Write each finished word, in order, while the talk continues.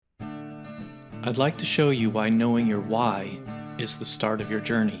I'd like to show you why knowing your why is the start of your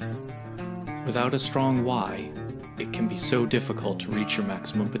journey. Without a strong why, it can be so difficult to reach your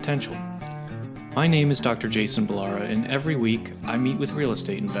maximum potential. My name is Dr. Jason Ballara, and every week I meet with real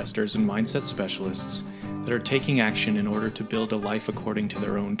estate investors and mindset specialists that are taking action in order to build a life according to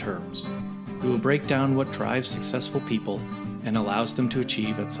their own terms. We will break down what drives successful people and allows them to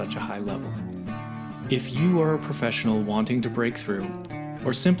achieve at such a high level. If you are a professional wanting to break through,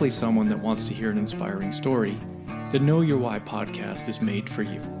 or simply someone that wants to hear an inspiring story, the Know Your Why podcast is made for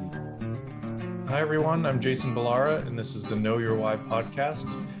you. Hi everyone, I'm Jason Ballara, and this is the Know Your Why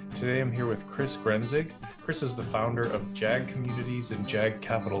podcast. Today I'm here with Chris Grenzig. Chris is the founder of JAG Communities and JAG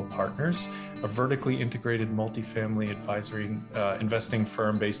Capital Partners, a vertically integrated multifamily advisory investing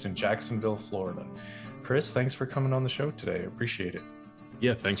firm based in Jacksonville, Florida. Chris, thanks for coming on the show today. I appreciate it.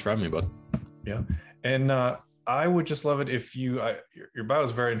 Yeah, thanks for having me, bud. Yeah, and I would just love it if your bio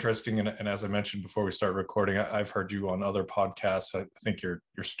is very interesting. And as I mentioned before we start recording, I've heard you on other podcasts. I think your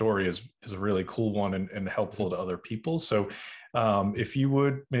story is a really cool one and helpful to other people. So if you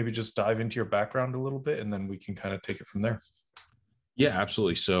would maybe just dive into your background a little bit, and then we can kind of take it from there. Yeah,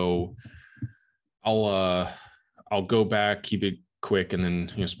 absolutely. So I'll go back, keep it quick, and then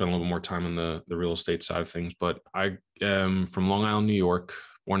spend a little bit more time on the real estate side of things. But I am from Long Island, New York,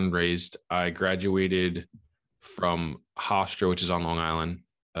 born and raised. I graduated from Hofstra, which is on Long Island,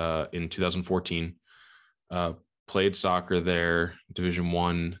 in 2014. Played soccer there, Division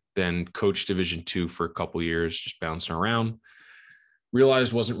I, then coached Division II for a couple years, just bouncing around.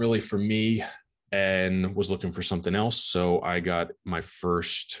 Realized wasn't really for me and was looking for something else. So I got my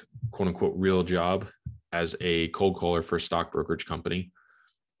first quote unquote real job as a cold caller for a stock brokerage company.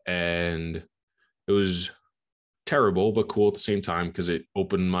 And it was terrible, but cool at the same time because it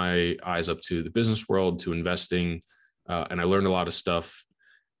opened my eyes up to the business world, to investing, and I learned a lot of stuff.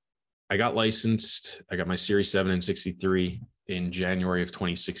 I got licensed. I got my Series 7 and 63 in January of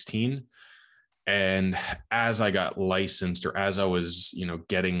 2016. And as I got licensed, or as I was,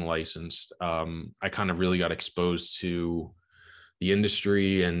 getting licensed, I kind of really got exposed to the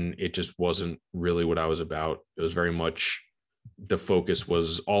industry, and it just wasn't really what I was about. It was very much, the focus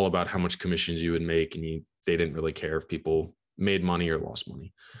was all about how much commissions you would make, and they didn't really care if people made money or lost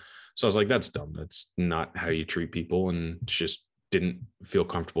money. So I was like, that's dumb. That's not how you treat people, and just didn't feel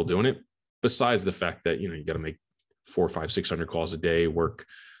comfortable doing it. Besides the fact that, you got to make 400, 500, 600 calls a day, work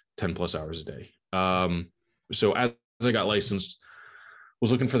 10 plus hours a day. So as I got licensed,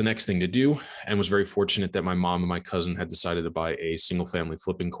 was looking for the next thing to do, and was very fortunate that my mom and my cousin had decided to buy a single family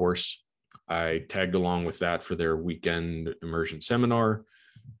flipping course. I tagged along with that for their weekend immersion seminar,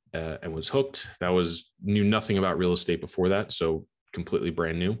 and was hooked. Knew nothing about real estate before that, so completely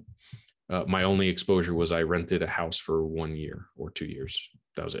brand new. My only exposure was I rented a house for 1 year or 2 years.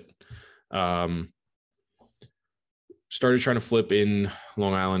 That was it. Started trying to flip in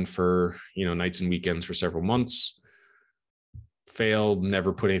Long Island for, nights and weekends for several months. Failed,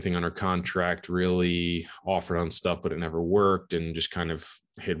 never put anything under contract, really offered on stuff, but it never worked, and just kind of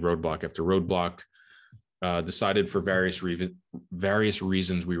hit roadblock after roadblock. Decided for various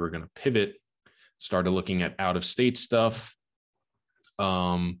reasons we were going to pivot. Started looking at out-of-state stuff.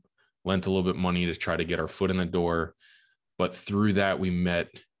 Lent a little bit of money to try to get our foot in the door. But through that, we met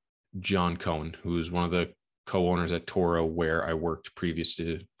John Cohen, who is one of the co-owners at Toro, where I worked previous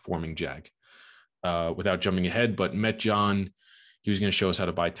to forming JAG. Without jumping ahead, but met John. He was going to show us how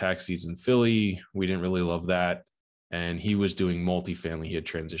to buy tax deeds in Philly. We didn't really love that. And he was doing multifamily. He had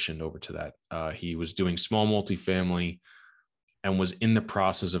transitioned over to that. He was doing small multifamily and was in the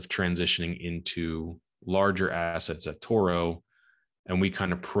process of transitioning into larger assets at Toro. And we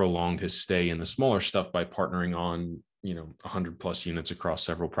kind of prolonged his stay in the smaller stuff by partnering on, 100 plus units across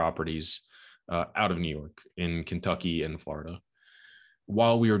several properties out of New York, in Kentucky and Florida.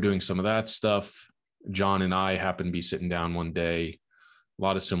 While we were doing some of that stuff, John and I happened to be sitting down one day, a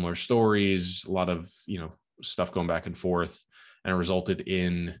lot of similar stories, a lot of, stuff going back and forth, and it resulted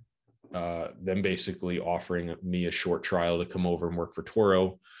in them basically offering me a short trial to come over and work for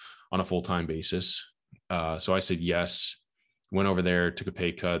Toro on a full-time basis. So I said yes, went over there, took a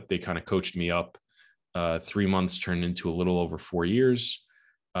pay cut. They kind of coached me up. 3 months turned into a little over 4 years.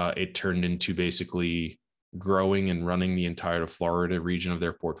 It turned into basically growing and running the entire Florida region of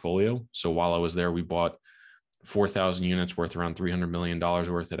their portfolio. So while I was there, we bought 4,000 units worth around $300 million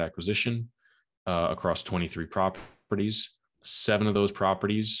worth at acquisition across 23 properties. 7 of those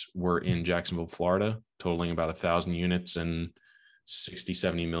properties were in Jacksonville, Florida, totaling about 1,000 units and 60,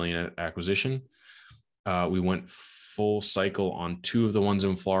 70 million at acquisition. We went full cycle on 2 of the ones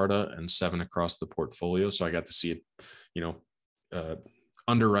in Florida and 7 across the portfolio. So I got to see it,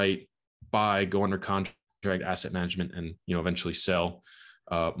 underwrite, buy, go under contract, asset management, and eventually sell.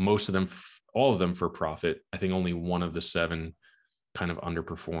 Most of them, all of them for profit. I think only one of the 7 kind of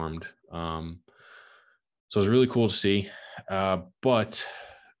underperformed. So it was really cool to see. But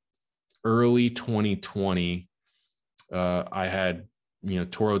early 2020, I had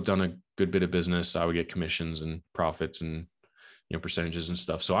Toro done a good bit of business. I would get commissions and profits and percentages and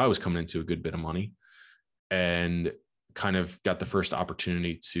stuff. So I was coming into a good bit of money, and kind of got the first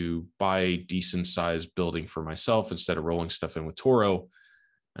opportunity to buy a decent sized building for myself instead of rolling stuff in with Toro.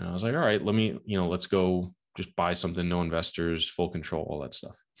 And I was like, all right, let's go just buy something, no investors, full control, all that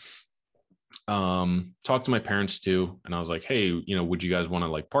stuff. Talked to my parents too. And I was like, hey, would you guys want to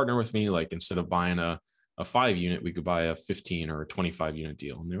like partner with me? Like, instead of buying a 5 unit, we could buy a 15 or a 25 unit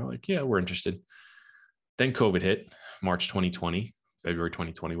deal. And they were like, yeah, we're interested. Then COVID hit, March 2020, February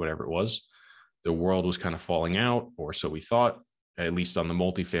 2020, whatever it was. The world was kind of falling out, or so we thought, at least on the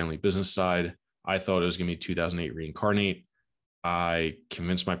multifamily business side. I thought it was going to be 2008 reincarnate. I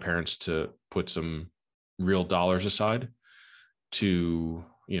convinced my parents to put some real dollars aside to,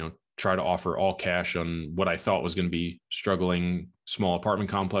 try to offer all cash on what I thought was going to be struggling small apartment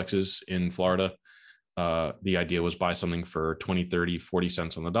complexes in Florida. The idea was buy something for 20, 30, 40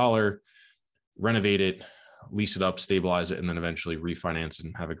 cents on the dollar, renovate it, lease it up, stabilize it, and then eventually refinance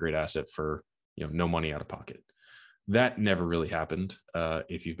and have a great asset for, no money out of pocket. That never really happened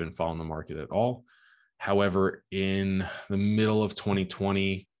if you've been following the market at all. However, in the middle of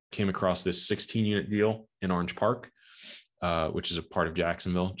 2020, came across this 16 unit deal in Orange Park, which is a part of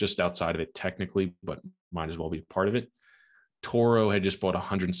Jacksonville, just outside of it technically, but might as well be part of it. Toro had just bought a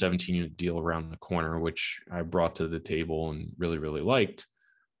 117 unit deal around the corner, which I brought to the table and really, really liked.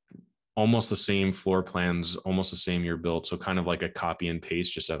 Almost the same floor plans, almost the same year built. So kind of like a copy and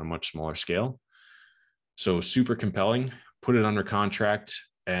paste, just at a much smaller scale. So super compelling, put it under contract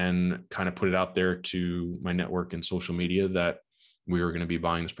and kind of put it out there to my network and social media that we were going to be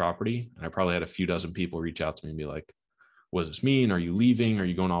buying this property. And I probably had a few dozen people reach out to me and be like, what does this mean? Are you leaving? Are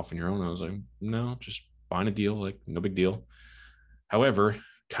you going off on your own? I was like, no, just buying a deal, like no big deal. However,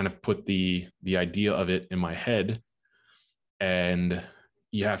 kind of put the idea of it in my head. And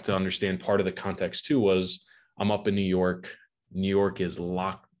you have to understand part of the context too was I'm up in New York. New York is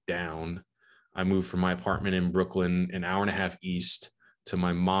locked down. I moved from my apartment in Brooklyn, an hour and a half east, to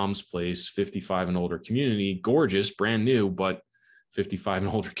my mom's place, 55 and older community, gorgeous, brand new, but 55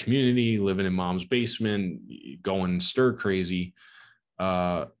 and older community, living in mom's basement, going stir crazy.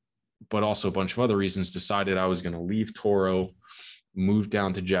 But also a bunch of other reasons, decided I was going to leave Toro, move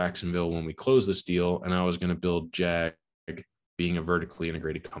down to Jacksonville when we closed this deal, and I was going to build JAG, being a vertically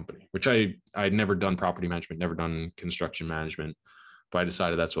integrated company, which I'd never done property management, never done construction management, but I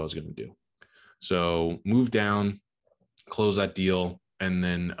decided that's what I was going to do. So moved down, closed that deal, and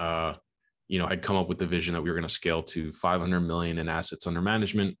then I'd come up with the vision that we were going to scale to 500 million in assets under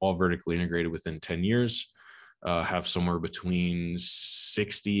management, all vertically integrated within 10 years, have somewhere between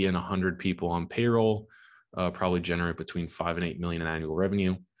 60 and 100 people on payroll, probably generate between 5 and 8 million in annual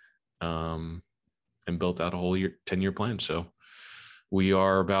revenue, and built out a whole 10-year plan. So we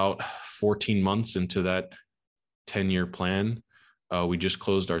are about 14 months into that 10-year plan. We just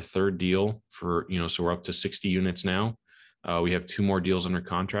closed our 3rd deal for, so we're up to 60 units now. We have 2 more deals under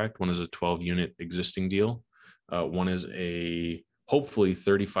contract. One is a 12-unit existing deal. One is a hopefully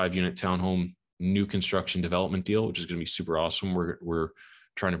 35-unit townhome new construction development deal, which is going to be super awesome. We're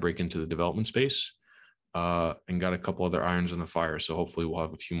trying to break into the development space, and got a couple other irons in the fire. So hopefully we'll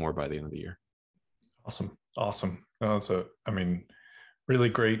have a few more by the end of the year. Awesome. No, it's really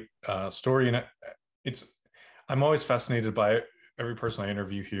great story. And I'm always fascinated by it. Every person I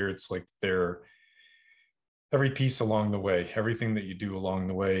interview here, it's like every piece along the way, everything that you do along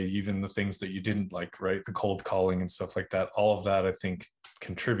the way, even the things that you didn't like, right? The cold calling and stuff like that, all of that, I think,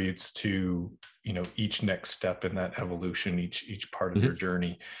 contributes to, each next step in that evolution, each part of your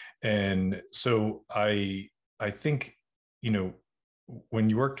journey. And so I think, when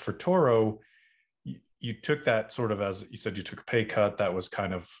you worked for Toro, you took that sort of, as you said, you took a pay cut. That was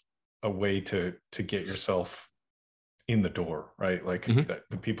kind of a way to get yourself in the door, right? Like that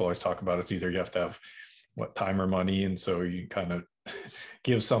the people always talk about, it's either you have to have time or money. And so you kind of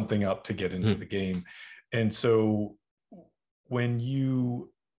give something up to get into the game. And so when you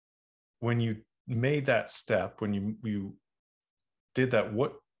made that step, when you did that,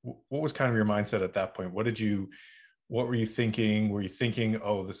 what was kind of your mindset at that point? What were you thinking? Were you thinking,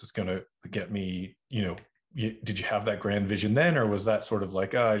 oh, this is going to get me, did you have that grand vision then? Or was that sort of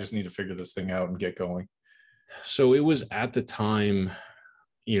like, I just need to figure this thing out and get going? So it was at the time,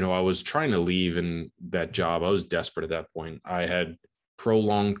 I was trying to leave in that job. I was desperate at that point. I had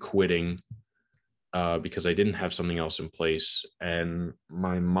prolonged quitting because I didn't have something else in place. And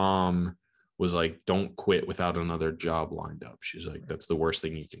my mom was like, don't quit without another job lined up. She's like, that's the worst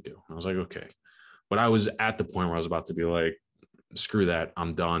thing you can do. I was like, okay. But I was at the point where I was about to be like, screw that,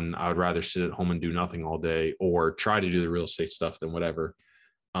 I'm done. I would rather sit at home and do nothing all day or try to do the real estate stuff than whatever.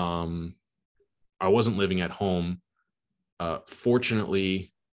 I wasn't living at home.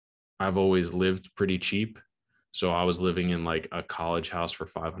 Fortunately, I've always lived pretty cheap. So I was living in like a college house for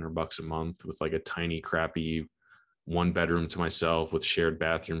 $500 a month with like a tiny, crappy 1 bedroom to myself with shared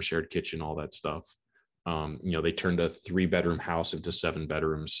bathroom, shared kitchen, all that stuff. They turned a 3-bedroom house into 7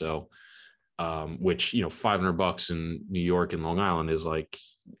 bedrooms. So, which, $500 in New York and Long Island is like,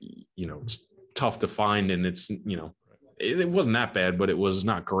 it's tough to find. And it's, it wasn't that bad, but it was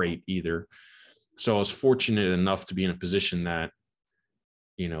not great either. So I was fortunate enough to be in a position that,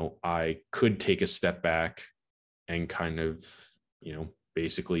 I could take a step back and kind of,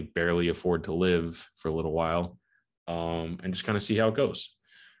 basically barely afford to live for a little while, and just kind of see how it goes.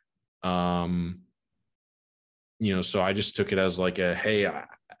 So I just took it as like hey,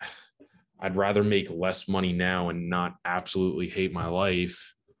 I'd rather make less money now and not absolutely hate my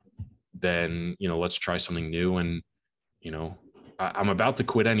life than, let's try something new. And, I'm about to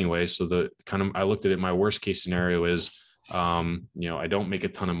quit anyway. So I looked at it, my worst case scenario is, I don't make a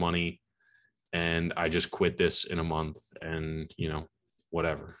ton of money and I just quit this in a month and,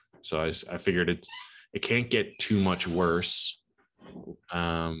 whatever. So I figured it can't get too much worse.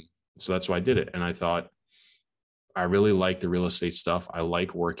 So that's why I did it. And I thought, I really like the real estate stuff. I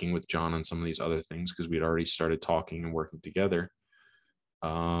like working with John on some of these other things because we'd already started talking and working together.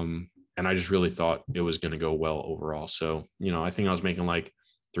 And I just really thought it was going to go well overall. So, I think I was making like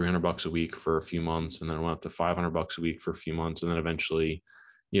 $300 a week for a few months, and then I went up to $500 a week for a few months. And then eventually,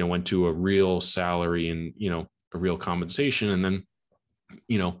 went to a real salary and, a real compensation. And then,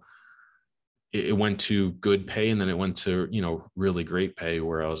 it went to good pay, and then it went to, really great pay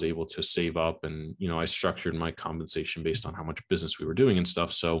where I was able to save up. And, I structured my compensation based on how much business we were doing and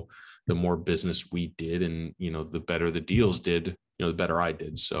stuff. So the more business we did and, the better the deals did, the better I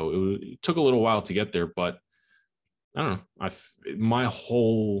did. So it took a little while to get there, but I don't know. My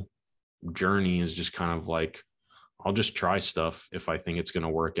whole journey is just kind of like, I'll just try stuff if I think it's going to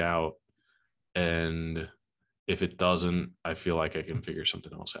work out. And if it doesn't, I feel like I can figure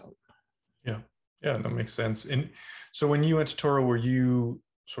something else out. Yeah. Yeah, that makes sense. And so when you went to Toro, were you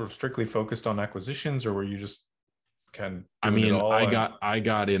sort of strictly focused on acquisitions, or were you just kind of I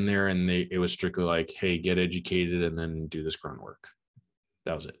got in there and it was strictly like, hey, get educated and then do this grunt work.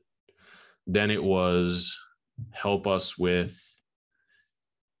 That was it. Then it was help us with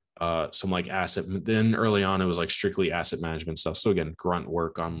some like asset. Then early on, it was like strictly asset management stuff. So again, grunt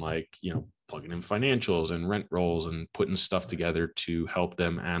work on like, plugging in financials and rent rolls and putting stuff together to help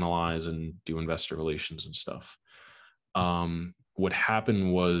them analyze and do investor relations and stuff. What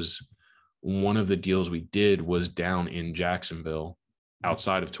happened was one of the deals we did was down in Jacksonville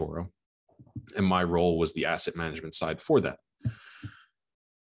outside of Toro. And my role was the asset management side for that.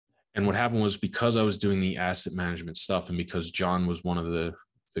 And what happened was, because I was doing the asset management stuff and because John was one of the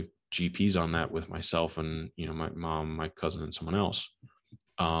GPs on that with myself and, my mom, my cousin, and someone else,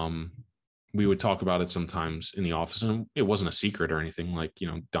 we would talk about it sometimes in the office, and it wasn't a secret or anything. Like,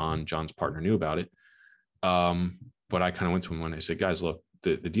 Don, John's partner, knew about it. But I kind of went to him when I said, guys, look,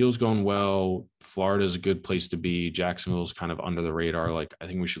 the deal's going well. Florida is a good place to be. Jacksonville's kind of under the radar. Like, I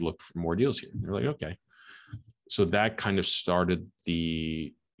think we should look for more deals here. And they're like, okay. So that kind of started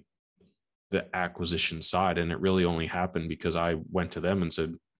the acquisition side. And it really only happened because I went to them and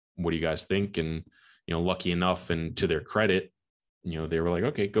said, what do you guys think? And, lucky enough, and to their credit, they were like,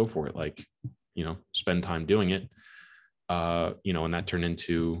 okay, go for it. Like, spend time doing it. And that turned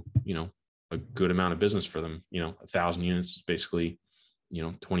into, a good amount of business for them. 1,000 units is basically,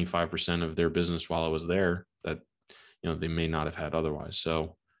 25% of their business while I was there that, they may not have had otherwise.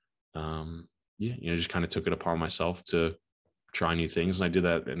 So, just kind of took it upon myself to try new things. And I did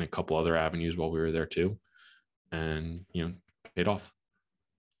that in a couple other avenues while we were there too. And, paid off.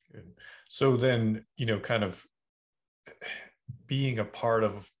 Good. So then, kind of being a part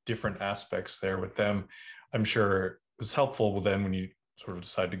of different aspects there with them, I'm sure it was helpful then when you sort of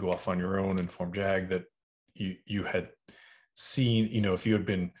decided to go off on your own and form JAG, that you had seen, if you had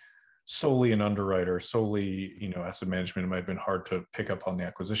been solely an underwriter, solely, asset management, it might have been hard to pick up on the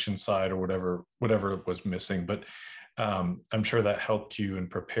acquisition side or whatever was missing. But I'm sure that helped you and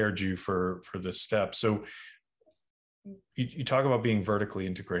prepared you for this step. So you talk about being vertically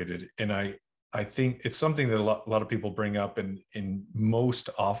integrated, and I think it's something that a lot of people bring up, and most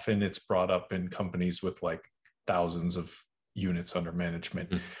often it's brought up in companies with like thousands of units under management.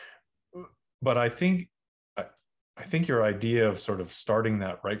 Mm. But I think your idea of sort of starting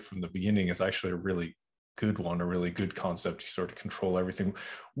that right from the beginning is actually a really good one, a really good concept. You sort of control everything.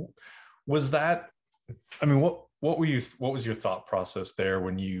 Was that, I mean, what was your thought process there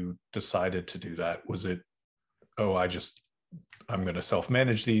when you decided to do that? Was it, oh, I'm going to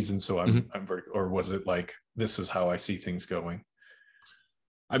self-manage these, and so I'm very, or was it like, this is how I see things going?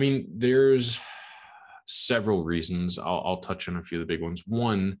 I mean, there's several reasons. I'll touch on a few of the big ones.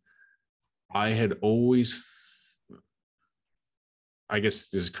 One, I had always, I guess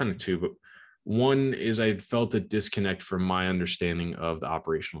this is kind of two, but one is I had felt a disconnect from my understanding of the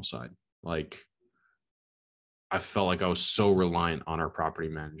operational side. Like, I felt like I was so reliant on our property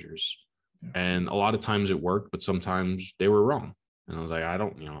managers. And a lot of times it worked, but sometimes they were wrong. And I was like, I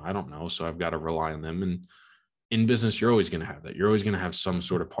don't know. So I've got to rely on them. And in business, you're always going to have that. You're always going to have some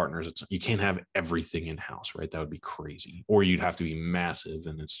sort of partners. You can't have everything in-house, right? That would be crazy. Or you'd have to be massive.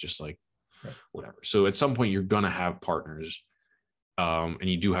 And it's just like, whatever. So at some point you're going to have partners, and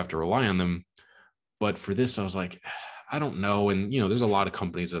you do have to rely on them. But for this, I was like, I don't know. And, there's a lot of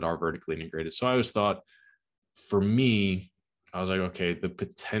companies that are vertically integrated. So I always thought, for me, I was like, okay, the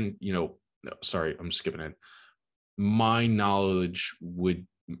potential, no, sorry, I'm skipping it. My knowledge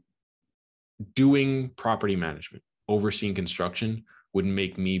doing property management, overseeing construction would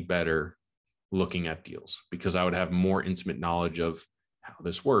make me better looking at deals, because I would have more intimate knowledge of how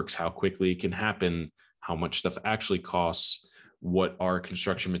this works, how quickly it can happen, how much stuff actually costs, what are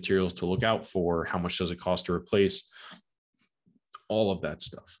construction materials to look out for, how much does it cost to replace, all of that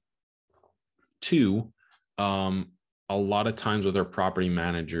stuff. Two, a lot of times with our property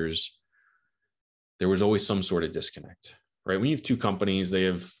managers, there was always some sort of disconnect, right? When you have two companies, they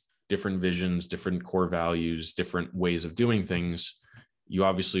have different visions, different core values, different ways of doing things. You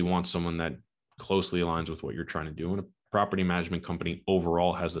obviously want someone that closely aligns with what you're trying to do. And a property management company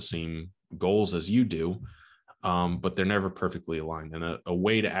overall has the same goals as you do, but they're never perfectly aligned. And a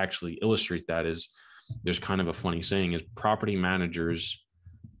way to actually illustrate that is, there's kind of a funny saying, is property managers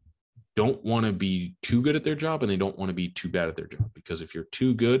don't want to be too good at their job, and they don't want to be too bad at their job. Because if you're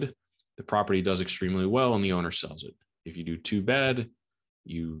too good, the property does extremely well and the owner sells it. If you do too bad,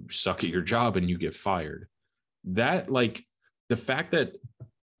 you suck at your job and you get fired. That, like, the fact that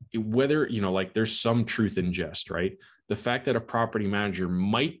whether, there's some truth in jest, right? The fact that a property manager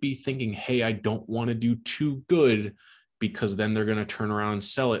might be thinking, hey, I don't want to do too good because then they're going to turn around and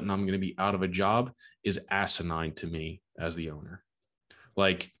sell it and I'm going to be out of a job, is asinine to me as the owner.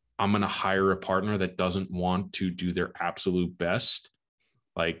 Like, I'm going to hire a partner that doesn't want to do their absolute best.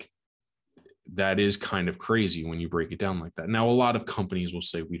 Like, that is kind of crazy when you break it down like that. Now, a lot of companies will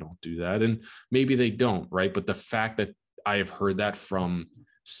say we don't do that, and maybe they don't, right? But the fact that I have heard that from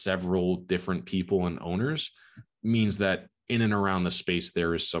several different people and owners means that in and around the space,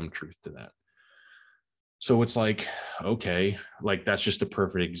 there is some truth to that. So it's like, okay, like, that's just a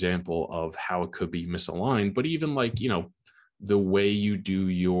perfect example of how it could be misaligned. But even like, the way you do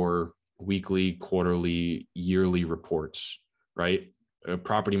your weekly, quarterly, yearly reports, right? A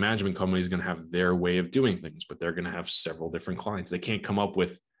property management company is going to have their way of doing things, but they're going to have several different clients. They can't come up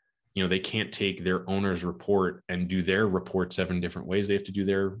with, they can't take their owner's report and do their report 7 different ways. They have to do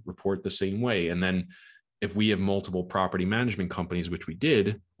their report the same way. And then if we have multiple property management companies, which we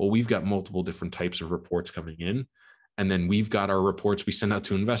did, well, we've got multiple different types of reports coming in. And then we've got our reports we send out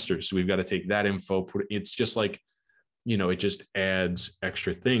to investors. So we've got to take that info, it's just like, it just adds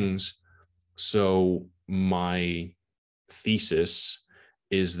extra things. So my thesis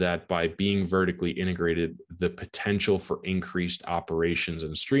is that by being vertically integrated, the potential for increased operations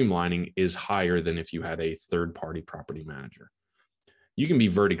and streamlining is higher than if you had a third-party property manager. You can be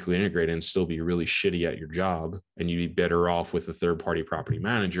vertically integrated and still be really shitty at your job, and you'd be better off with a third-party property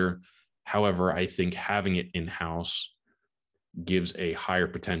manager. However, I think having it in-house gives a higher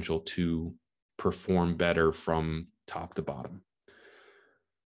potential to perform better from top to bottom.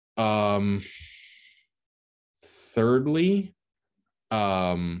 Thirdly,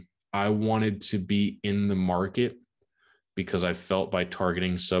 I wanted to be in the market because I felt by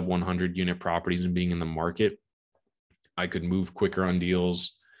targeting sub 100 unit properties and being in the market, I could move quicker on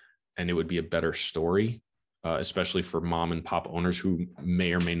deals and it would be a better story, especially for mom and pop owners who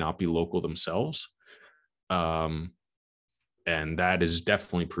may or may not be local themselves. And that is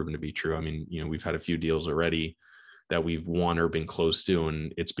definitely proven to be true. I mean, we've had a few deals already that we've won or been close to,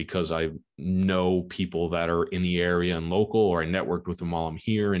 and it's because I know people that are in the area and local, or I networked with them while I'm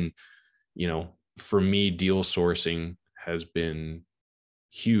here. And, for me, deal sourcing has been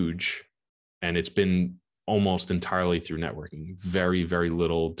huge, and it's been almost entirely through networking. Very, very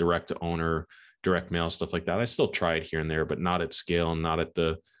little direct to owner, direct mail, stuff like that. I still try it here and there, but not at scale and not at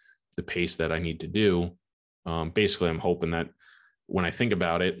the pace that I need to do. Basically, I'm hoping that when I think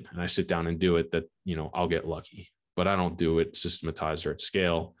about it and I sit down and do it, that, I'll get lucky, but I don't do it systematized or at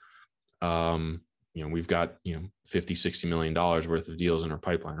scale. We've got, 50, $60 million worth of deals in our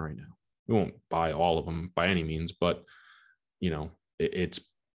pipeline right now. We won't buy all of them by any means, but, it's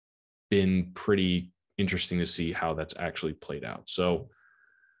been pretty interesting to see how that's actually played out. So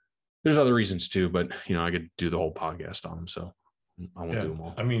there's other reasons too, but, I could do the whole podcast on them. So I won't do them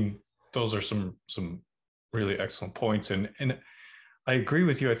all. I mean, those are some really excellent points. And I agree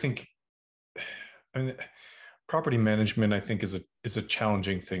with you. Property management, I think, is a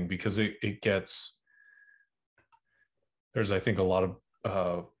challenging thing because there's, I think, a lot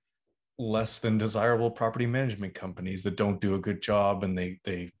of less than desirable property management companies that don't do a good job, and they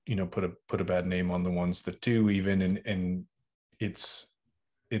put a bad name on the ones that do, even, and it's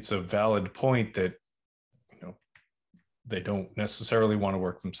a valid point that they don't necessarily want to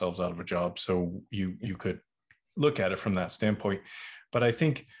work themselves out of a job. So you could look at it from that standpoint. But I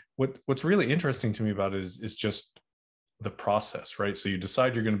think what's really interesting to me about it is just the process, right? So you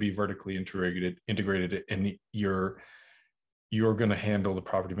decide you're going to be vertically integrated, and you're going to handle the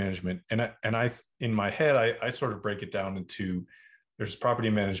property management. And I in my head, I sort of break it down into, there's property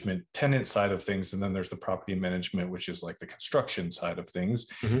management tenant side of things, and then there's the property management, which is like the construction side of things.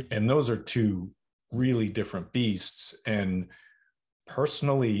 Mm-hmm. And those are two really different beasts. And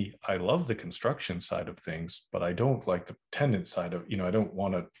personally, I love the construction side of things, but I don't like the tenant side of, I don't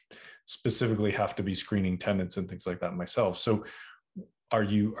want to specifically have to be screening tenants and things like that myself. So are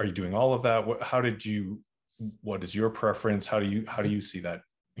you doing all of that? What is your preference? How do you see that,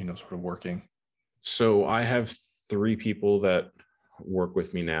 sort of working? So I have 3 people that work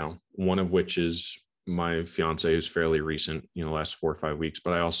with me now, one of which is my fiance, who's fairly recent, last 4 or 5 weeks,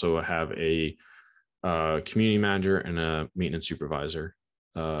 but I also have a community manager and a maintenance supervisor.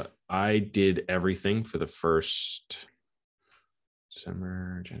 I did everything for the first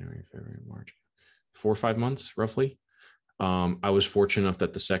December, January, February, March, 4 or 5 months, roughly. I was fortunate enough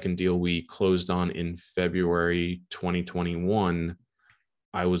that the second deal we closed on in February 2021,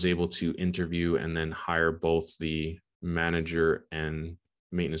 I was able to interview and then hire both the manager and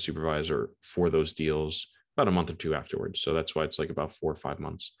maintenance supervisor for those deals about a month or 2 afterwards. So that's why it's like about 4 or 5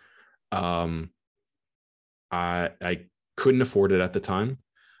 months. I couldn't afford it at the time.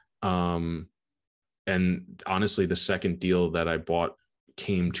 And honestly, the second deal that I bought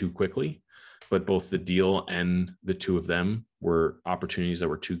came too quickly, but both the deal and the 2 of them were opportunities that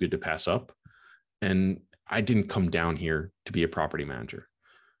were too good to pass up. And I didn't come down here to be a property manager.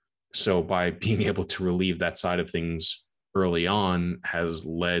 So by being able to relieve that side of things early on has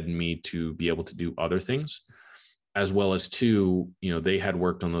led me to be able to do other things, as well as 2, they had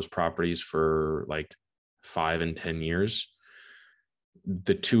worked on those properties for like 5 and 10 years.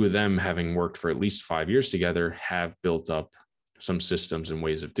 The 2 of them, having worked for at least 5 years together, have built up some systems and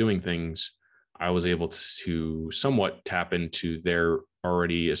ways of doing things. I was able to somewhat tap into their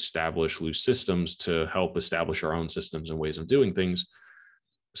already established loose systems to help establish our own systems and ways of doing things.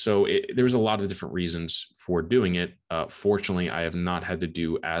 So there's a lot of different reasons for doing it. Fortunately, I have not had to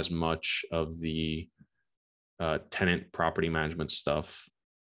do as much of the tenant property management stuff,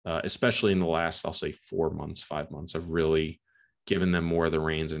 especially in the last, I'll say 4 months, 5 months. I've really given them more of the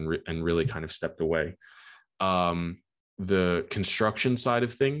reins and really kind of stepped away. The construction side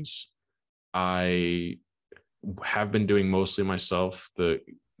of things, I have been doing mostly myself. The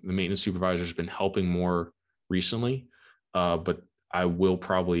maintenance supervisor has been helping more recently, but I will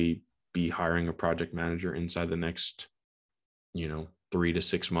probably be hiring a project manager inside the next, 3 to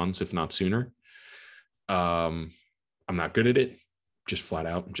 6 months, if not sooner. I'm not good at it, just flat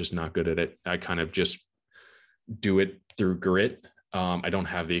out, just not good at it. I kind of just do it through grit. I don't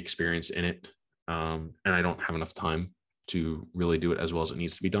have the experience in it, and I don't have enough time to really do it as well as it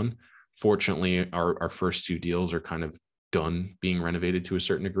needs to be done. Fortunately, our first 2 deals are kind of done being renovated to a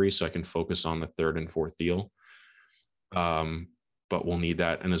certain degree, so I can focus on the 3rd and 4th deal. But we'll need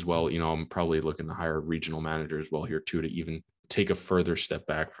that. And as well, I'm probably looking to hire a regional manager as well here too, to even take a further step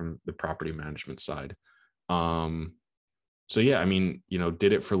back from the property management side. So yeah,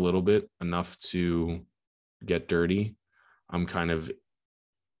 did it for a little bit, enough to get dirty. I'm kind of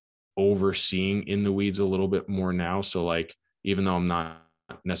overseeing in the weeds a little bit more now. So like, even though I'm not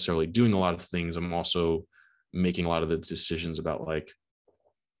necessarily doing a lot of things, I'm also making a lot of the decisions about like,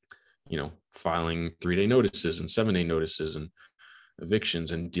 filing 3-day notices and 7-day notices and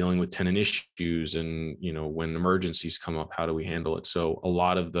evictions and dealing with tenant issues. And, when emergencies come up, how do we handle it? So a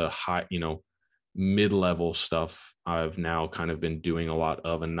lot of the high, mid-level stuff I've now kind of been doing a lot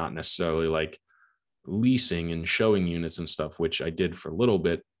of, and not necessarily like leasing and showing units and stuff, which I did for a little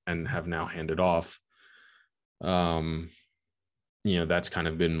bit and have now handed off. That's kind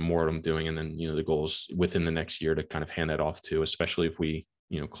of been more what I'm doing. And then, the goal is within the next year to kind of hand that off to, especially if we,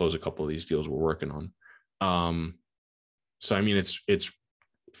 close a couple of these deals we're working on. So, I mean, it's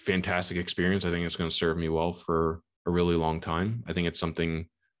fantastic experience. I think it's going to serve me well for a really long time. I think it's something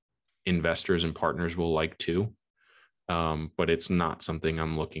investors and partners will like too. But it's not something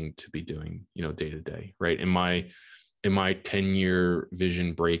I'm looking to be doing, day to day, right? In my 10-year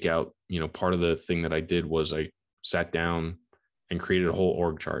vision breakout, part of the thing that I did was I sat down and created a whole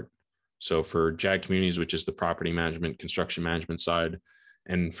org chart. So for JAG Communities, which is the property management, construction management side,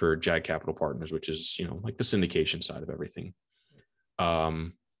 and for JAG Capital Partners, which is, like the syndication side of everything.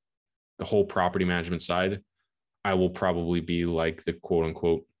 The whole property management side, I will probably be like the quote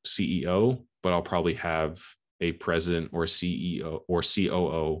unquote CEO, but I'll probably have a president or CEO or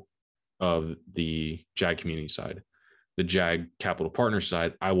COO of the JAG Community side. The JAG Capital Partner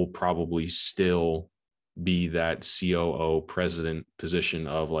side, I will probably still be that COO president position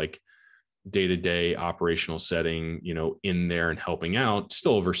of like day-to-day operational setting, in there and helping out,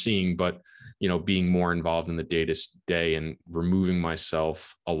 still overseeing, but, being more involved in the day-to-day and removing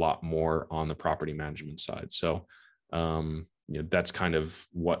myself a lot more on the property management side. So, that's kind of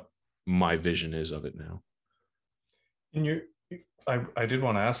what my vision is of it now. And I did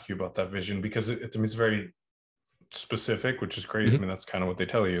want to ask you about that vision because it's very specific, which is great. Mm-hmm. I mean, that's kind of what they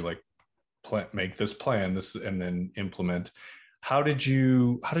tell you, like make this plan, and then implement. How did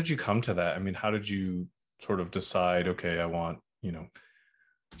you come to that? I mean, how did you sort of decide, okay, I want,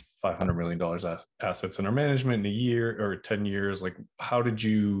 $500 million assets under management in a year or 10 years? Like, how did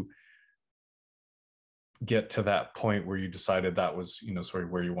you get to that point where you decided that was, sort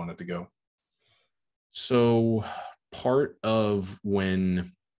of where you wanted to go? So part of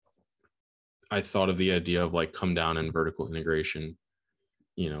when I thought of the idea of like come down and vertical integration,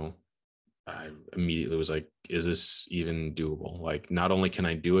 I immediately was like, is this even doable? Like, not only can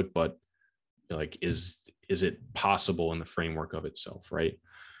I do it, but like, is it possible in the framework of itself? Right.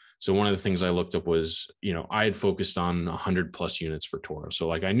 So one of the things I looked up was, I had focused on 100 plus units for Toro. So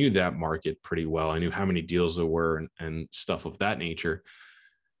like, I knew that market pretty well. I knew how many deals there were and stuff of that nature.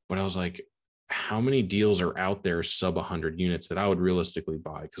 But I was like, how many deals are out there sub 100 units that I would realistically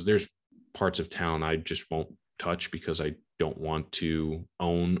buy? Because there's parts of town I just won't touch because I don't want to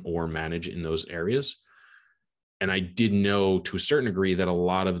own or manage in those areas. And I did know to a certain degree that a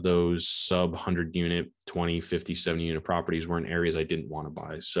lot of those sub 100 unit, 20, 50, 70 unit properties were in areas I didn't want to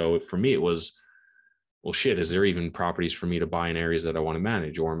buy. So for me, it was, well, shit, is there even properties for me to buy in areas that I want to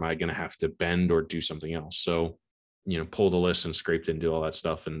manage? Or am I going to have to bend or do something else? So, pulled a list and scraped and do all that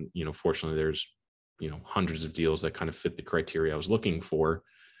stuff. And, fortunately there's, hundreds of deals that kind of fit the criteria I was looking for.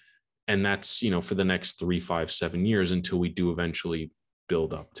 And that's, for the next 3, 5, 7 years until we do eventually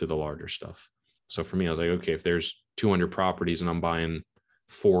build up to the larger stuff. So for me, I was like, okay, if there's 200 properties and I'm buying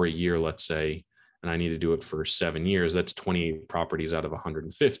 4 a year, let's say, and I need to do it for 7 years, that's 28 properties out of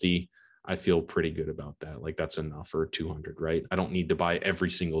 150. I feel pretty good about that. Like that's enough for 200, right? I don't need to buy every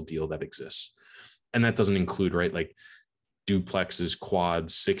single deal that exists. And that doesn't include, right, like duplexes,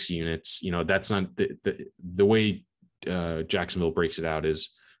 quads, 6 units. That's not the way Jacksonville breaks it out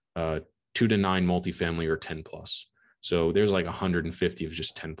is 2 to 9 multifamily or 10 plus. So there's like 150 of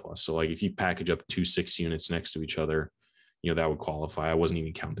just 10 plus. So like if you package up 2 6 units next to each other, that would qualify. I wasn't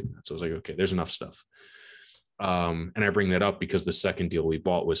even counting that. So I was like, okay, there's enough stuff. And I bring that up because the second deal we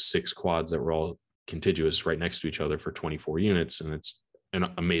bought was 6 quads that were all contiguous right next to each other for 24 units. And it's an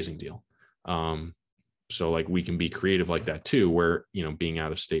amazing deal. So like we can be creative like that too, where, being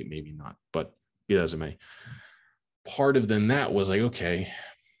out of state, maybe not, but be that as it may. Part of then that was like, okay,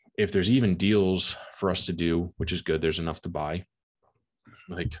 if there's even deals for us to do, which is good, there's enough to buy.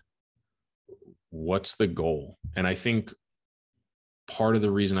 Like, what's the goal? And I think part of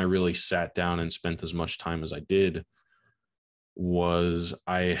the reason I really sat down and spent as much time as I did was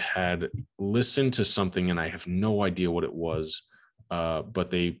I had listened to something and I have no idea what it was,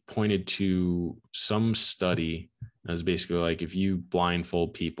 but they pointed to some study as basically like if you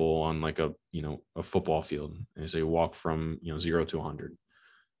blindfold people on like a football field and say walk from 0 to 100,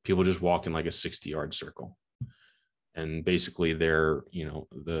 people just walk in like a 60-yard circle. And basically they're,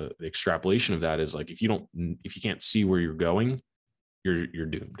 the extrapolation of that is like, if you can't see where you're going, you're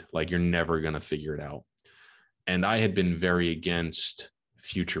doomed. Like you're never going to figure it out. And I had been very against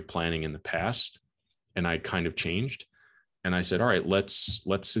future planning in the past, and I kind of changed. And I said, all right, let's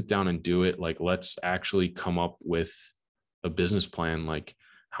sit down and do it. Like, let's actually come up with a business plan. Like,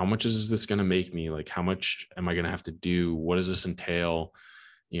 how much is this going to make me? Like, how much am I going to have to do? What does this entail?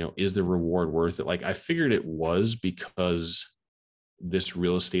 is the reward worth it? Like, I figured it was, because this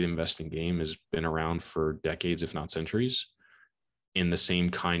real estate investing game has been around for decades, if not centuries, in the same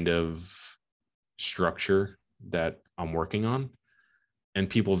kind of structure that I'm working on. And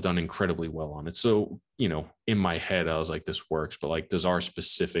people have done incredibly well on it. So, in my head, I was like, this works, but like, does our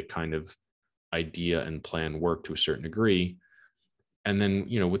specific kind of idea and plan work to a certain degree? And then,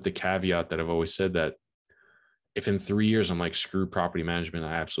 with the caveat that I've always said that if in 3 years I'm like, screw property management,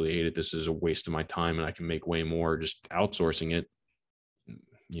 I absolutely hate it, this is a waste of my time and I can make way more just outsourcing it,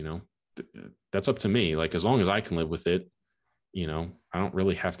 that's up to me. Like, as long as I can live with it, I don't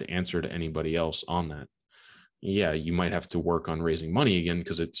really have to answer to anybody else on that. Yeah, you might have to work on raising money again,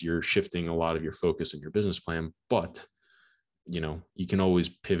 because you're shifting a lot of your focus in your business plan, but you can always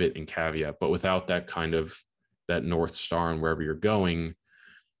pivot and caveat. But without that kind of that North Star and wherever you're going,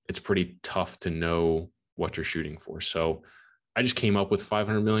 it's pretty tough to know what you're shooting for. So I just came up with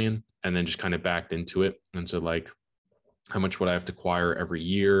 500 million and then just kind of backed into it and said, like, how much would I have to acquire every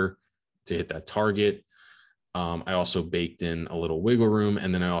year to hit that target? I also baked in a little wiggle room.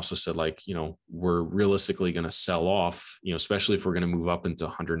 And then I also said, like, we're realistically going to sell off, especially if we're going to move up into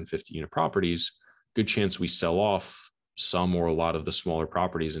 150 unit properties, good chance we sell off some or a lot of the smaller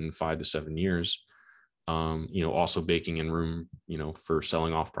properties in 5 to 7 years. Also baking in room, for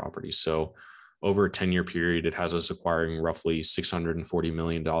selling off properties. So over a 10-year period, it has us acquiring roughly $640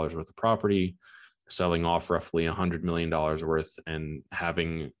 million worth of property, selling off roughly $100 million worth, and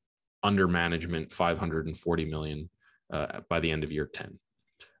having under management $540 million by the end of year 10.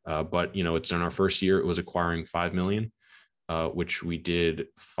 But it's in our first year, it was acquiring 5 million, which we did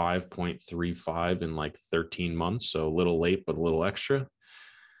 5.35 in like 13 months. So a little late, but a little extra.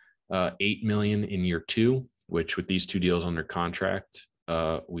 8 million in year 2, which with these 2 deals under contract,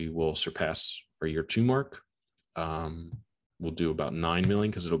 we will surpass our year 2 mark. We'll do about 9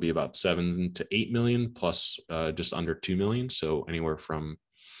 million, because it'll be about 7 to 8 million plus just under 2 million. So anywhere from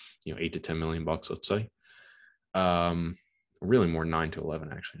 8 to 10 million bucks, let's say. Really more 9 to 11,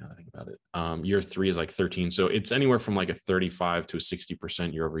 actually, now that I think about it. Year 3 is like 13. So it's anywhere from like a 35 to a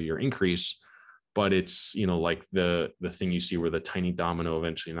 60% year over year increase. But it's, like the thing you see where the tiny domino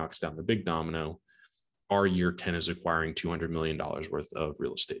eventually knocks down the big domino. Our year 10 is acquiring $200 million worth of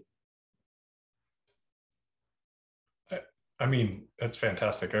real estate. I mean, that's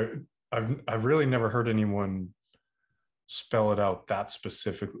fantastic. I've really never heard anyone spell it out that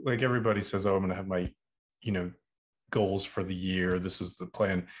specific. Like, everybody says, oh, I'm going to have my, goals for the year. This is the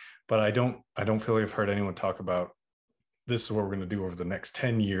plan. But I don't feel like I've heard anyone talk about, this is what we're going to do over the next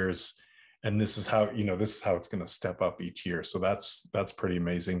 10 years. And this is how, this is how it's going to step up each year. So that's pretty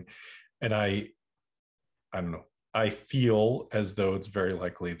amazing. And I don't know, I feel as though it's very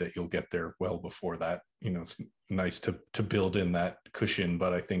likely that you'll get there well before that. It's nice to build in that cushion,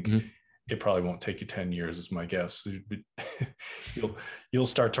 but I think it probably won't take you 10 years is my guess. You'll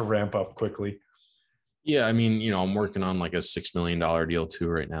start to ramp up quickly. Yeah, I mean, I'm working on like a $6 million deal too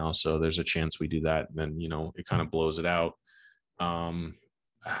right now. So there's a chance we do that. And then, it kind of blows it out.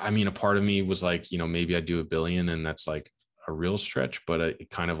 I mean, a part of me was like, maybe I do $1 billion, and that's like a real stretch, but it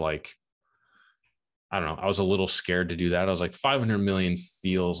kind of like, I don't know. I was a little scared to do that. I was like, 500 million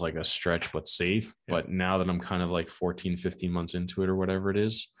feels like a stretch, but safe. Yeah. But now that I'm kind of like 14, 15 months into it or whatever it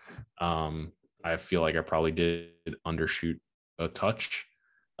is, I feel like I probably did undershoot a touch.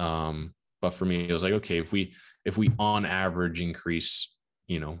 But for me, it was like, okay, if we on average increase,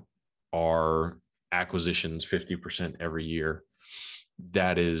 our acquisitions 50% every year,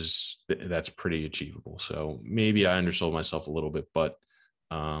 that's pretty achievable. So maybe I undersold myself a little bit, but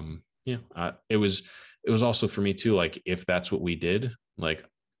it was also for me too, like, if that's what we did, like,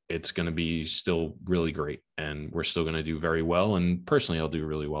 it's going to be still really great and we're still going to do very well. And personally, I'll do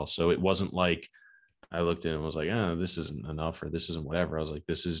really well. So it wasn't like I looked at it and was like, this isn't enough, or this isn't whatever. I was like,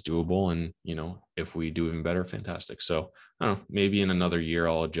 this is doable. And, if we do even better, fantastic. So I don't know, maybe in another year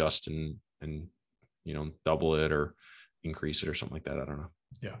I'll adjust and double it or increase it or something like that. I don't know.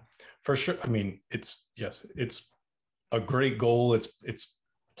 Yeah, for sure. I mean, it's a great goal. It's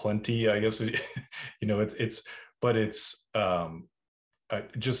plenty, I guess, but it's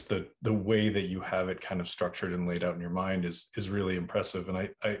just the way that you have it kind of structured and laid out in your mind is really impressive. And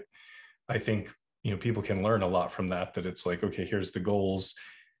I think, people can learn a lot from that it's like, okay, here's the goals,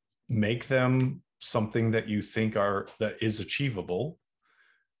 make them something that you think that is achievable.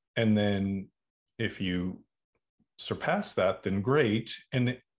 And then if you surpass that, then great.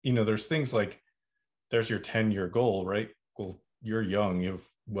 And, there's things like, there's your 10-year goal, right? Well, you're young, you have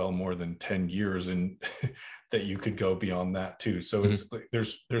well more than 10 years and that you could go beyond that too. So it's like,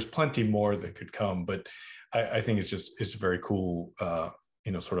 there's plenty more that could come, but I think it's very cool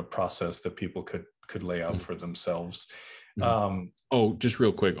sort of process that people could lay out for themselves. Oh, just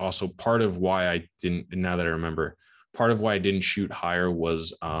real quick. Also, part of why I didn't, now that I remember, part of why I didn't shoot higher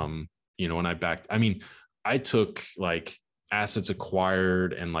was, when I took like assets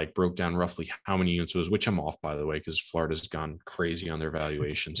acquired and like broke down roughly how many units it was, which I'm off, by the way, because Florida's gone crazy on their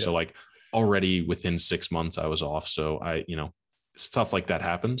valuation. Yeah. So like already within 6 months I was off. So stuff like that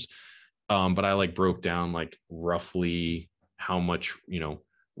happens. But I like broke down like roughly how much,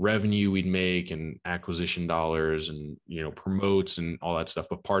 revenue we'd make and acquisition dollars and, promotes and all that stuff.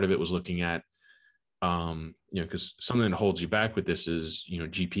 But part of it was looking at, because something that holds you back with this is,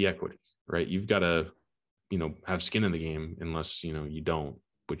 GP equity, right? You've got to, have skin in the game unless, you don't,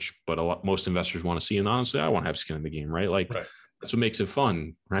 but most investors want to see. And honestly, I want to have skin in the game, right? Like that's what makes it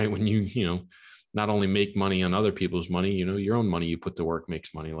fun, right? When you not only make money on other people's money, your own money you put to work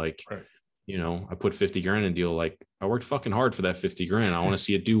makes money. Like, I put 50 grand in a deal. Like I worked fucking hard for that 50 grand. I want to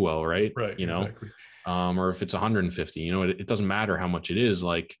see it do well. Right. Right. Exactly. Or if it's 150, it doesn't matter how much it is.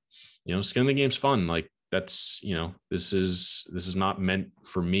 Like, skin in the game's fun. Like that's, this is not meant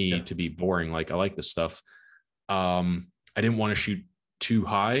for me to be boring. Like I like this stuff. I didn't want to shoot too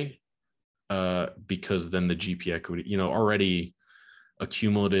high because then the GP equity, already a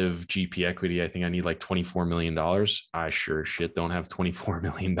cumulative GP equity. I think I need like $24 million. I sure shit don't have $24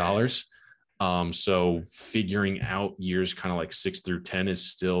 million. So figuring out years kind of like 6 through 10 is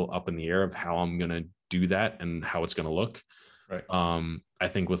still up in the air of how I'm going to do that and how it's going to look. Right. I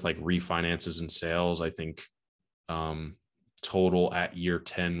think with like refinances and sales, I think total at year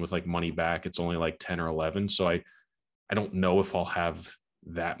 10 with like money back, it's only like 10 or 11. So I don't know if I'll have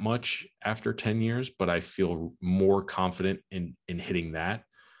that much after 10 years, but I feel more confident in hitting that.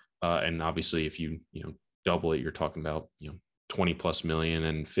 And obviously if you double it, you're talking about, 20 plus million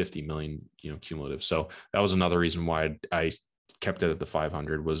and 50 million, cumulative. So that was another reason why I kept it at the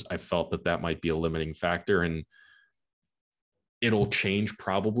 500 was I felt that might be a limiting factor, and it'll change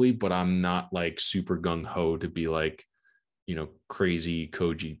probably, but I'm not like super gung ho to be like, crazy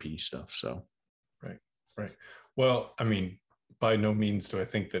co-GP stuff. So. Right. Well, I mean, by no means do I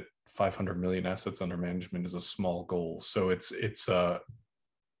think that 500 million assets under management is a small goal. So I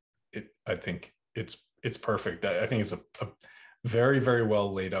think it's perfect. I think it's a very, very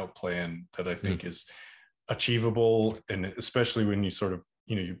well laid out plan that I think is achievable. And especially when you sort of,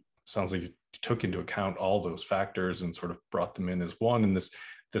 sounds like you took into account all those factors and sort of brought them in as one, and this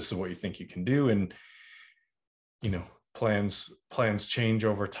is what you think you can do. And, plans change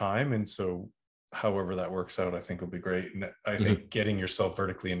over time. And so however that works out, I think will be great. And I think getting yourself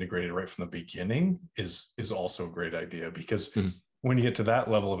vertically integrated right from the beginning is also a great idea, because when you get to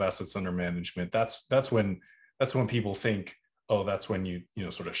that level of assets under management, that's when people think, oh, that's when you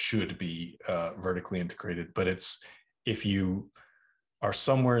sort of should be vertically integrated. But it's, if you are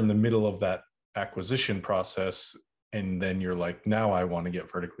somewhere in the middle of that acquisition process and then you're like, now I want to get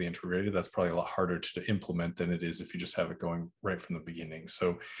vertically integrated, that's probably a lot harder to implement than it is if you just have it going right from the beginning.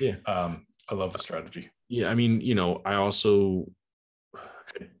 So I love the strategy. Yeah. I mean, I also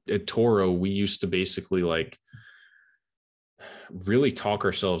at Toro, we used to basically like really talk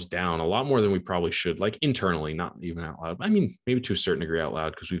ourselves down a lot more than we probably should, like internally, not even out loud. I mean, maybe to a certain degree out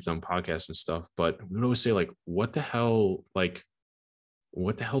loud because we've done podcasts and stuff, but we would always say like, what the hell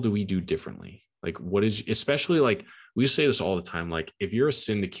do we do differently? Like what is, especially like we say this all the time, like if you're a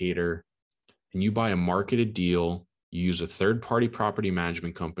syndicator and you buy a marketed deal, you use a third-party property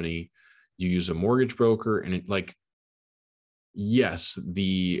management company, you use a mortgage broker, and it like, yes,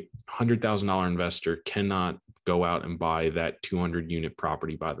 the $100,000 investor cannot go out and buy that 200 unit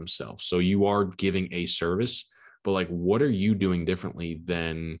property by themselves. So you are giving a service, but like, what are you doing differently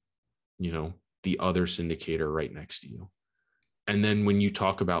than, the other syndicator right next to you? And then when you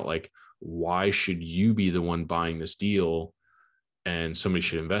talk about like, why should you be the one buying this deal and somebody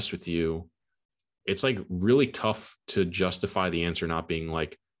should invest with you? It's like really tough to justify the answer not being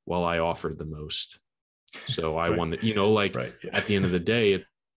like, well, I offered the most, so I won the, at the end of the day,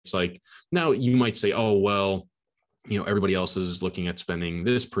 it's like, now you might say, oh, well, everybody else is looking at spending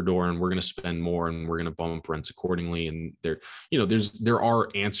this per door and we're going to spend more and we're going to bump rents accordingly. And there are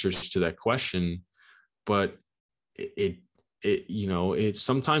answers to that question, but it's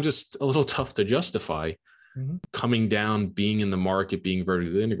sometimes just a little tough to justify. Coming down, being in the market, being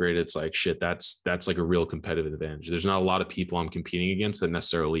vertically integrated. It's like, shit, that's like a real competitive advantage. There's not a lot of people I'm competing against that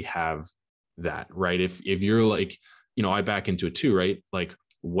necessarily have that, right? If you're like, I back into it too, right? Like,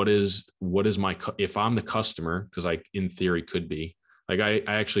 what is if I'm the customer, because I, in theory, could be like, I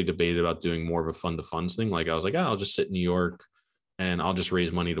actually debated about doing more of a fund to funds thing. Like I was like, I'll just sit in New York and I'll just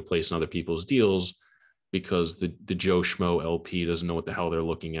raise money to place in other people's deals. because the Joe Schmo LP doesn't know what the hell they're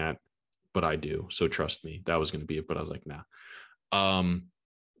looking at, but I do. So trust me, that was going to be it. But I was like, nah.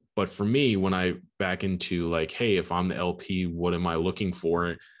 But for me, when I back into like, hey, if I'm the LP, what am I looking for?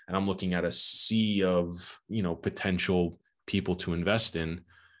 And I'm looking at a sea of, potential people to invest in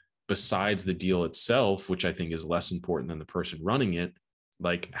besides the deal itself, which I think is less important than the person running it.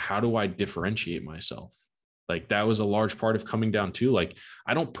 Like, how do I differentiate myself? Like, that was a large part of coming down to, like,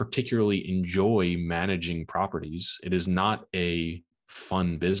 I don't particularly enjoy managing properties. It is not a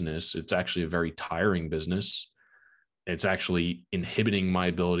fun business. It's actually a very tiring business. It's actually inhibiting my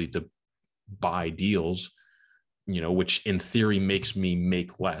ability to buy deals, which in theory makes me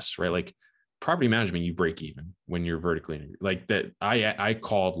make less, right? Like, property management, you break even when you're vertically integrated. Like that,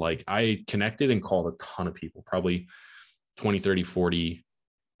 I connected and called a ton of people, probably 20, 30, 40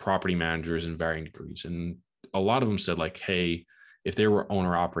 property managers in varying degrees. And a lot of them said like, hey, if they were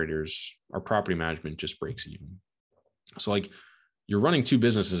owner operators, our property management just breaks even. So like, you're running two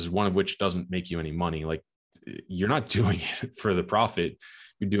businesses, one of which doesn't make you any money. Like, you're not doing it for the profit.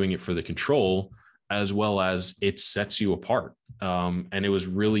 You're doing it for the control, as well as it sets you apart. And it was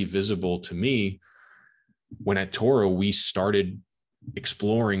really visible to me when at Toro, we started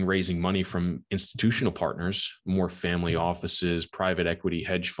exploring raising money from institutional partners, more family offices, private equity,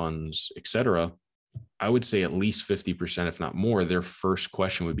 hedge funds, et cetera. I would say at least 50%, if not more, their first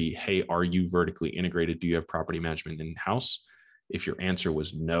question would be, hey, are you vertically integrated? Do you have property management in-house? If your answer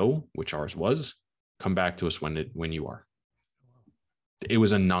was no, which ours was, come back to us when you are. It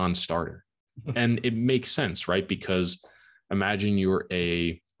was a non-starter. And it makes sense, right? Because imagine you're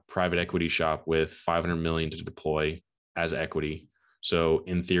a private equity shop with 500 million to deploy as equity. So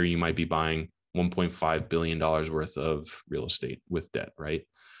in theory, you might be buying $1.5 billion worth of real estate with debt, right?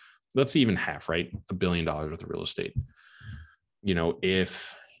 Let's even half, right? $1 billion worth of real estate.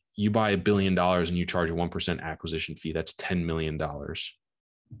 If you buy $1 billion and you charge a 1% acquisition fee, that's $10 million.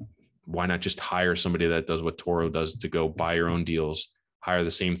 Why not just hire somebody that does what Toro does to go buy your own deals, hire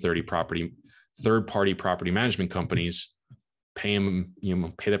the same third-party property management companies, pay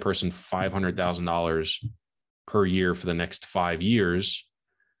that person $500,000 per year for the next 5 years.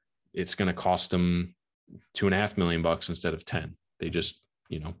 It's going to cost them $2.5 million instead of 10. They just,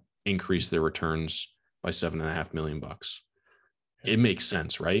 increase their returns by $7.5 million. It makes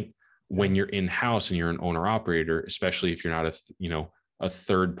sense, right? When you're in-house and you're an owner operator, especially if you're not a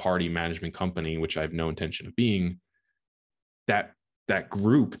third-party management company, which I have no intention of being, that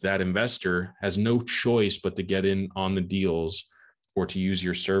group, that investor has no choice but to get in on the deals or to use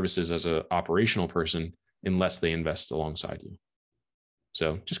your services as an operational person unless they invest alongside you.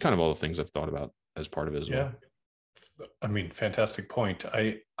 So just kind of all the things I've thought about as part of it as well. I mean, fantastic point.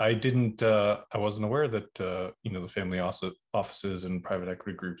 I wasn't aware that, the family offices and private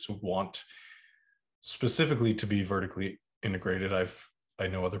equity groups would want specifically to be vertically integrated. I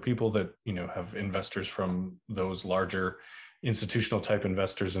know other people that, have investors from those larger institutional type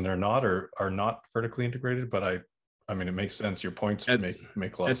investors, and they're not or are not vertically integrated. But I mean, it makes sense. Your points make a lot of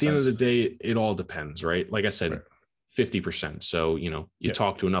sense. At the end of the day, it all depends, right? Like I said, right. 50%. So, you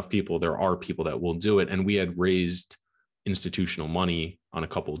talk to enough people, there are people that will do it. And we had raised institutional money on a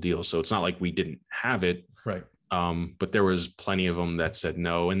couple of deals. So it's not like we didn't have it. Right. But there was plenty of them that said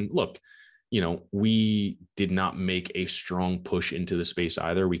no. And look, we did not make a strong push into the space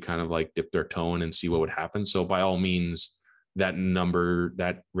either. We kind of like dipped our toe in and see what would happen. So by all means, that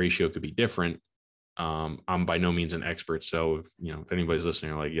ratio could be different. I'm by no means an expert. So if anybody's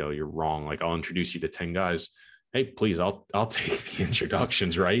listening, like, yo, you're wrong. Like, I'll introduce you to 10 guys. Hey, please, I'll take the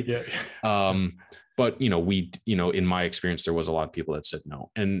introductions. Right. Yeah. But, in my experience, there was a lot of people that said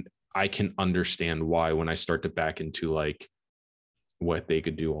no. And I can understand why when I start to back into like what they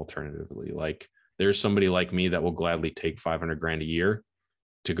could do alternatively. Like, there's somebody like me that will gladly take 500 grand a year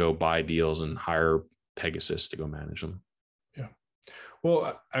to go buy deals and hire Pegasus to go manage them. Yeah.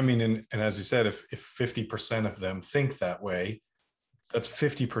 Well, I mean, and as you said, if 50% of them think that way, that's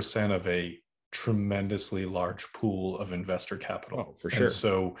 50% of a tremendously large pool of investor capital. Oh, for sure. And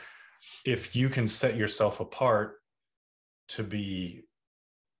so if you can set yourself apart to be,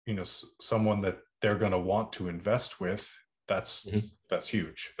 someone that they're going to want to invest with, that's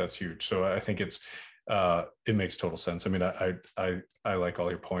huge. That's huge. So I think it makes total sense. I mean, I like all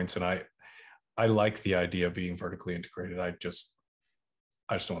your points, and I like the idea of being vertically integrated. I just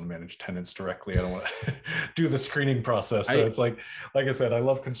don't want to manage tenants directly. I don't want to do the screening process. So it's like I said, I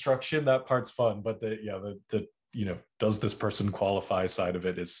love construction. That part's fun, but the does this person qualify side of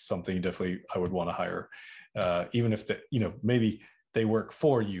it is something definitely I would want to hire, even if maybe they work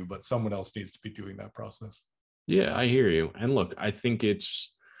for you, but someone else needs to be doing that process. Yeah, I hear you. And look, I think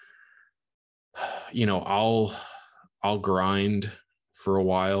it's, I'll grind for a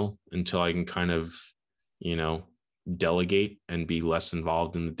while until I can kind of, delegate and be less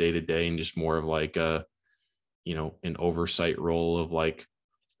involved in the day to day and just more of like an oversight role of like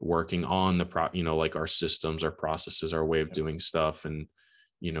working on like our systems, our processes, our way of doing stuff, and,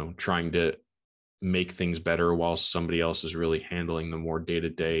 trying to make things better while somebody else is really handling the more day to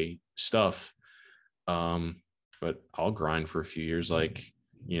day stuff. But I'll grind for a few years. Like,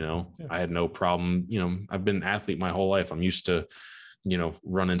 I had no problem. I've been an athlete my whole life. I'm used to,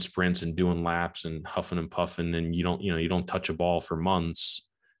 running sprints and doing laps and huffing and puffing. And you don't touch a ball for months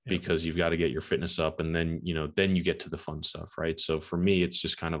because you've got to get your fitness up. And then, then you get to the fun stuff. Right. So for me, it's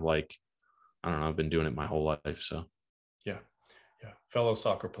just kind of like, I don't know, I've been doing it my whole life. So. Yeah. Fellow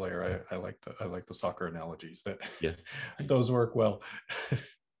soccer player. I like the soccer analogies that those work well.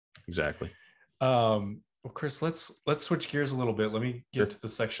 Exactly. Well, Chris, let's switch gears a little bit. Let me get to the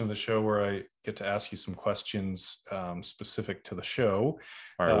section of the show where I get to ask you some questions specific to the show.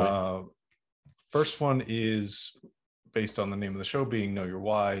 First one is based on the name of the show being Know Your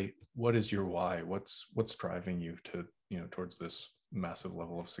Why. What is your why? What's driving you to, towards this massive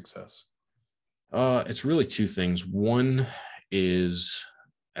level of success? It's really two things. One is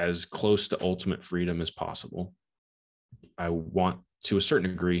as close to ultimate freedom as possible. I want, to a certain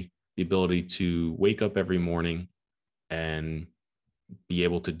degree, the ability to wake up every morning and be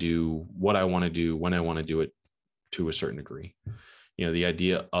able to do what I want to do when I want to do it, to a certain degree. The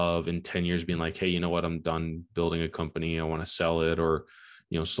idea of in 10 years being like, hey, you know what, I'm done building a company, I want to sell it, or,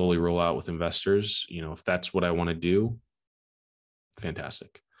 slowly roll out with investors. If that's what I want to do,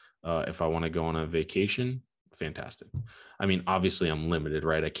 fantastic. If I want to go on a vacation, fantastic. I mean, obviously I'm limited,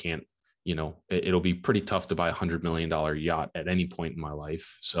 right? I can't, it'll be pretty tough to buy $100 million yacht at any point in my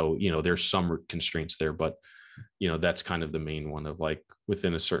life. So, there's some constraints there, but, that's kind of the main one of like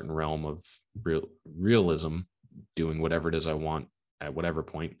within a certain realm of realism, doing whatever it is I want at whatever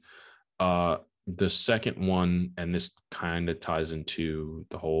point. The second one, and this kind of ties into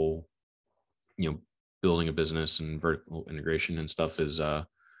the whole, building a business and vertical integration and stuff, is, but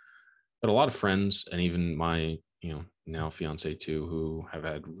a lot of friends and even my, now fiance too, who have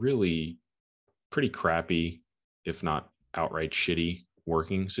had really pretty crappy, if not outright shitty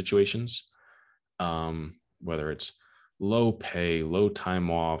working situations. Whether it's low pay, low time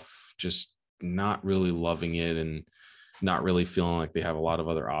off, just not really loving it and not really feeling like they have a lot of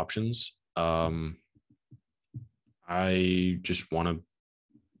other options. I just want to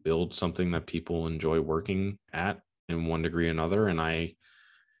build something that people enjoy working at in one degree or another. And I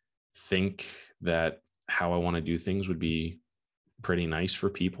think that how I want to do things would be pretty nice for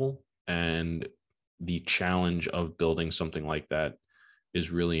people. And the challenge of building something like that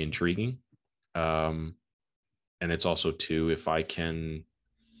is really intriguing. And it's also too, if I can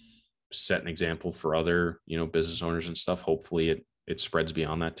set an example for other, business owners and stuff, hopefully it spreads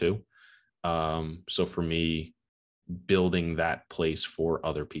beyond that too. So for me, building that place for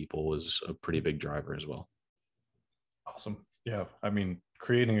other people is a pretty big driver as well. Awesome. Yeah. I mean,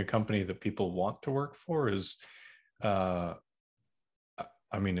 creating a company that people want to work for is, it's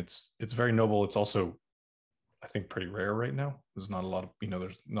very noble. It's also, I think, pretty rare right now. There's not a lot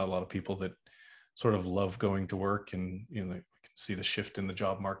of people that sort of love going to work, and, we can see the shift in the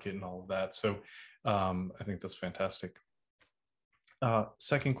job market and all of that. So I think that's fantastic.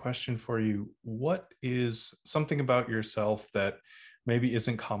 Second question for you. What is something about yourself that maybe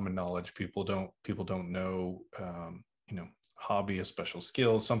isn't common knowledge? People don't know, hobby, a special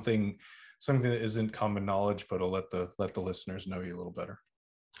skill, something that isn't common knowledge, but I'll let the listeners know you a little better.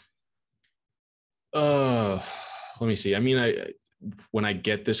 Let me see. I mean, when I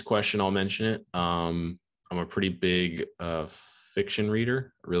get this question, I'll mention it. I'm a pretty big fiction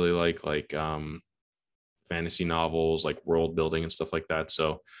reader. I really like fantasy novels, like world building and stuff like that.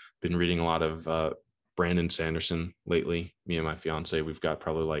 So been reading a lot of Brandon Sanderson lately. Me and my fiance, we've got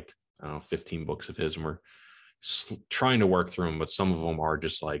probably 15 books of his, and we're trying to work through them, but some of them are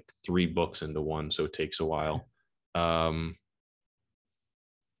just like 3 books into one, so it takes a while.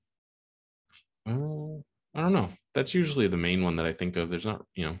 I don't know. That's usually the main one that I think of. There's not,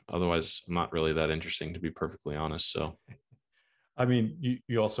 otherwise I'm not really that interesting, to be perfectly honest. So, I mean,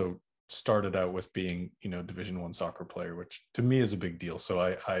 you also started out with being, Division I soccer player, which to me is a big deal. So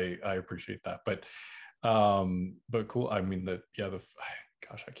I appreciate that. But cool. I mean, I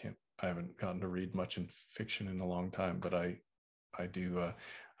haven't gotten to read much in fiction in a long time, but I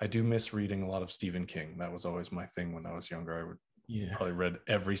do miss reading a lot of Stephen King. That was always my thing when I was younger. I would probably read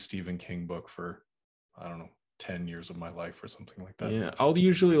every Stephen King book for, I don't know, 10 years of my life or something like that. Yeah. I'll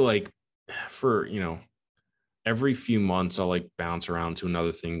usually for, every few months I'll like bounce around to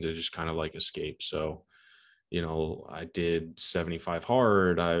another thing to just kind of like escape. So, I did 75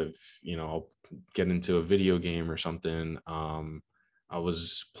 hard. I'll get into a video game or something. I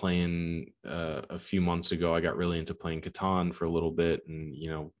was playing a few months ago. I got really into playing Catan for a little bit, and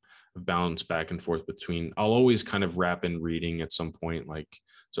bounce back and forth between. I'll always kind of wrap in reading at some point.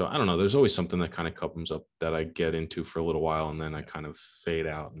 So I don't know. There's always something that kind of comes up that I get into for a little while, and then I kind of fade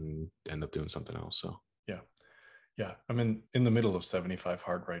out and end up doing something else. So yeah. I'm in the middle of 75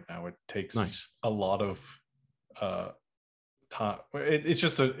 hard right now. It takes nice. a lot of time.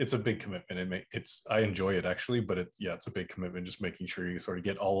 It's a big commitment. I enjoy it actually, but it's a big commitment, just making sure you sort of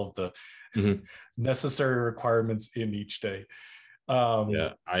get all of the necessary requirements in each day.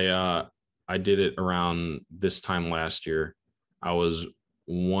 I did it around this time last year. I was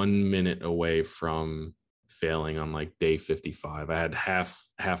 1 minute away from failing on like day 55. I had half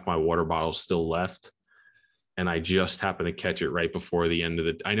my water bottle still left, and I just happened to catch it right before the end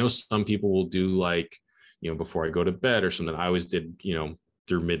of I know some people will do like, before I go to bed or something. I always did,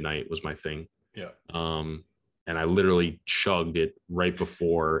 through midnight was my thing. Yeah. And I literally chugged it right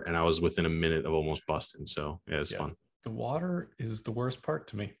before, and I was within a minute of almost busting. So yeah, it's fun. The water is the worst part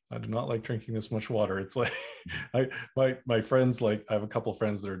to me. I do not like drinking this much water. It's like my friends, like I have a couple of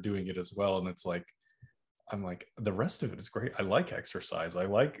friends that are doing it as well, and it's like I'm like, the rest of it is great. I like exercise. I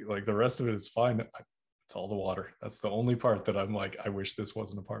like the rest of it is fine. It's all the water. That's the only part that I'm like, I wish this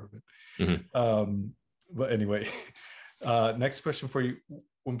wasn't a part of it. Mm-hmm. But anyway, next question for you.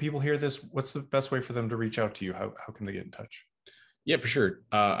 When people hear this, what's the best way for them to reach out to you? How can they get in touch? Yeah, for sure.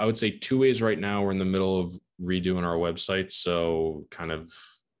 I would say 2 ways right now. We're in the middle of redoing our website, so kind of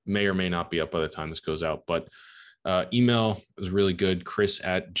may or may not be up by the time this goes out. But email is really good.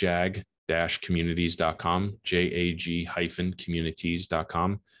 Chris@jag-communities.com,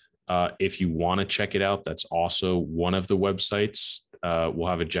 JAG-communities.com. If you want to check it out, that's also one of the websites. We'll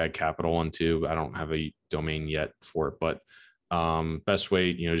have a Jag Capital one too. I don't have a domain yet for it, but best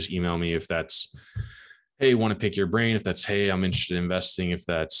way, just email me if that's, hey, want to pick your brain. If that's, hey, I'm interested in investing. If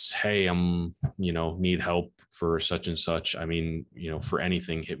that's, hey, I'm, need help for such and such. I mean, for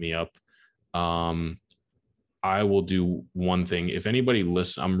anything, hit me up. I will do one thing. If anybody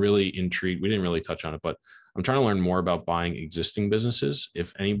listens, I'm really intrigued. We didn't really touch on it, but I'm trying to learn more about buying existing businesses.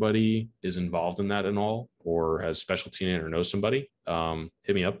 If anybody is involved in that at all, or has specialty in it, or knows somebody,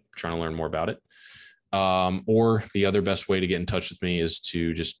 hit me up. I'm trying to learn more about it. Or the other best way to get in touch with me is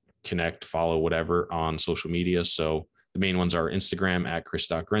to just connect, follow, whatever on social media. So the main ones are Instagram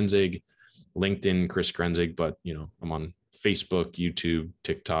 @Chris.Grenzig, LinkedIn Chris Grenzig, but I'm on Facebook, YouTube,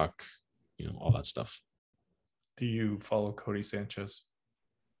 TikTok, all that stuff. Do you follow Cody Sanchez?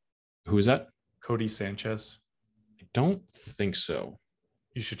 Who is that? Cody Sanchez. I don't think so.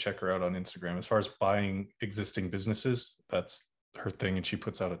 You should check her out on Instagram. As far as buying existing businesses, that's her thing, and she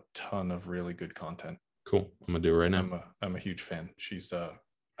puts out a ton of really good content. Cool. I'm gonna do it right now. I'm a huge fan. She's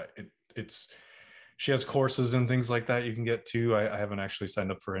she has courses and things like that you can get to. I haven't actually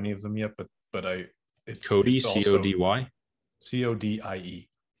signed up for any of them yet, but it's Cody, it's CODY? CODIE.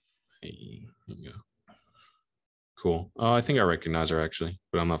 There you go. Cool. I think I recognize her actually,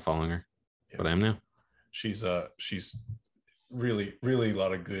 but I'm not following her. Yeah. But I am now. She's really, really a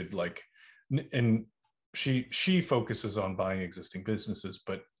lot of good, and she focuses on buying existing businesses,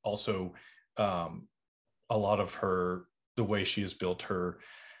 but also a lot of the way she has built her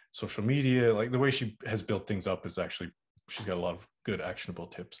social media, like the way she has built things up, is actually, she's got a lot of good actionable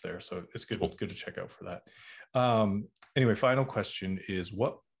tips there. So it's good, good to check out for that. Anyway, final question is,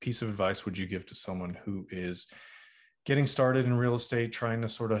 what piece of advice would you give to someone who is getting started in real estate, trying to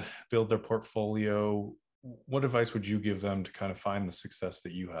sort of build their portfolio? What advice would you give them to kind of find the success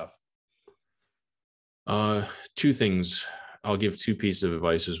that you have? Two things. I'll give two pieces of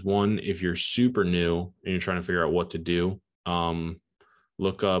advice. One, if you're super new and you're trying to figure out what to do,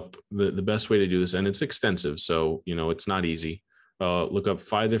 look up the best way to do this. And it's extensive, so it's not easy. Look up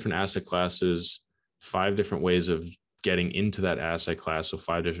 5 different asset classes, 5 different ways of getting into that asset class. So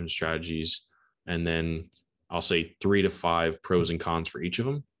 5 different strategies. And then I'll say 3 to 5 pros and cons for each of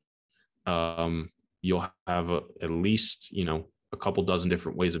them. You'll have at least, a couple dozen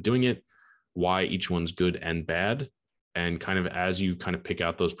different ways of doing it, why each one's good and bad. And kind of as you kind of pick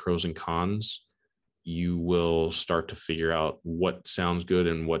out those pros and cons, you will start to figure out what sounds good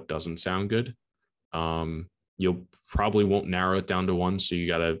and what doesn't sound good. You'll probably won't narrow it down to one. So you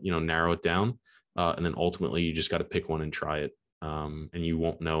got to, narrow it down. And then ultimately you just got to pick one and try it. And you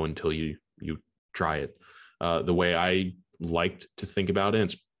won't know until you try it. The way I liked to think about it,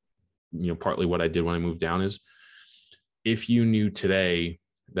 it's, partly what I did when I moved down, is if you knew today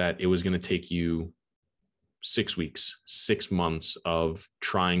that it was going to take you 6 weeks, 6 months of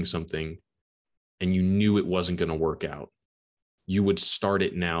trying something and you knew it wasn't going to work out, you would start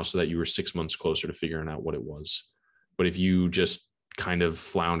it now so that you were 6 months closer to figuring out what it was. But if you just kind of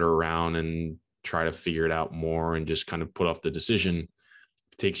flounder around and try to figure it out more and just kind of put off the decision,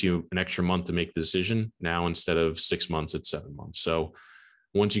 it takes you an extra month to make the decision. Now, instead of 6 months, it's 7 months. So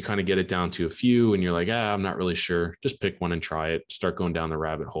once you kind of get it down to a few and you're like, I'm not really sure, just pick one and try it. Start going down the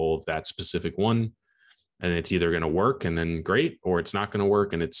rabbit hole of that specific one. And it's either going to work and then great, or it's not going to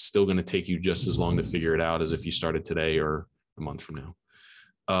work and it's still going to take you just as long to figure it out as if you started today or a month from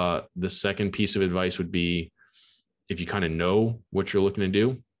now. The second piece of advice would be, if you kind of know what you're looking to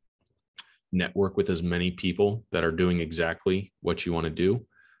do, network with as many people that are doing exactly what you want to do.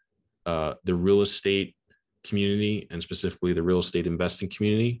 The real estate community, and specifically the real estate investing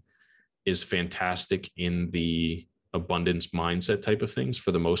community, is fantastic in the abundance mindset type of things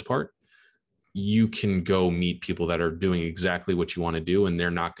for the most part. You can go meet people that are doing exactly what you want to do, and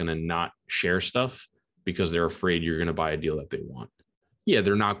they're not going to not share stuff because they're afraid you're going to buy a deal that they want. Yeah,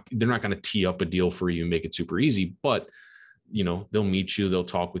 they're not going to tee up a deal for you and make it super easy, but they'll meet you, they'll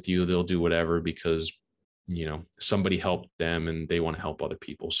talk with you, they'll do whatever because somebody helped them and they want to help other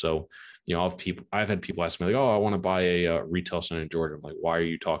people. So I've had people ask me like, I want to buy a retail center in Georgia. I'm like, why are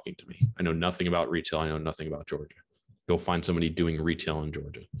you talking to me? I know nothing about retail. I know nothing about Georgia. Go find somebody doing retail in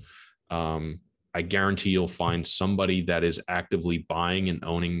Georgia. I guarantee you'll find somebody that is actively buying and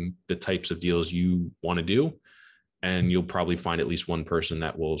owning the types of deals you want to do. And you'll probably find at least one person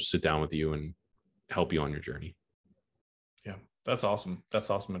that will sit down with you and help you on your journey. Yeah, that's awesome. That's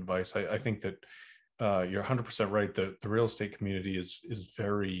awesome advice. I think that you're 100% right. The real estate community is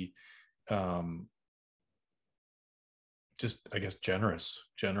very, just, I guess, generous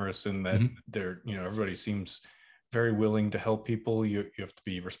in that they're, everybody seems very willing to help people. You have to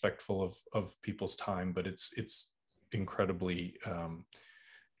be respectful of people's time, but it's incredibly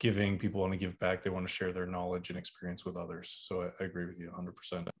giving. People want to give back. They want to share their knowledge and experience with others. So I agree with you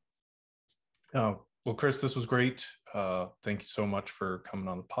 100%. Well, Chris, this was great. Thank you so much for coming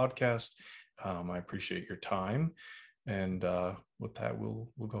on the podcast. I appreciate your time. And with that, we'll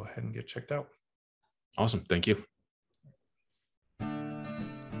go ahead and get checked out. Awesome. Thank you.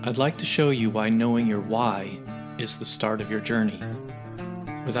 I'd like to show you why knowing your why is the start of your journey.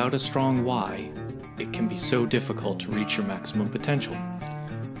 Without a strong why, it can be so difficult to reach your maximum potential.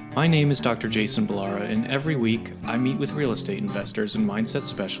 My name is Dr. Jason Ballara, and every week I meet with real estate investors and mindset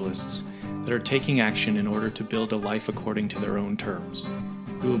specialists that are taking action in order to build a life according to their own terms.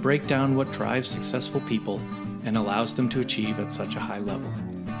 We will break down what drives successful people and allows them to achieve at such a high level.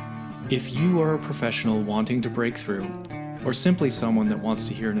 If you are a professional wanting to break through, or simply someone that wants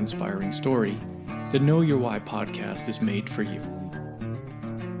to hear an inspiring story, the Know Your Why podcast is made for you.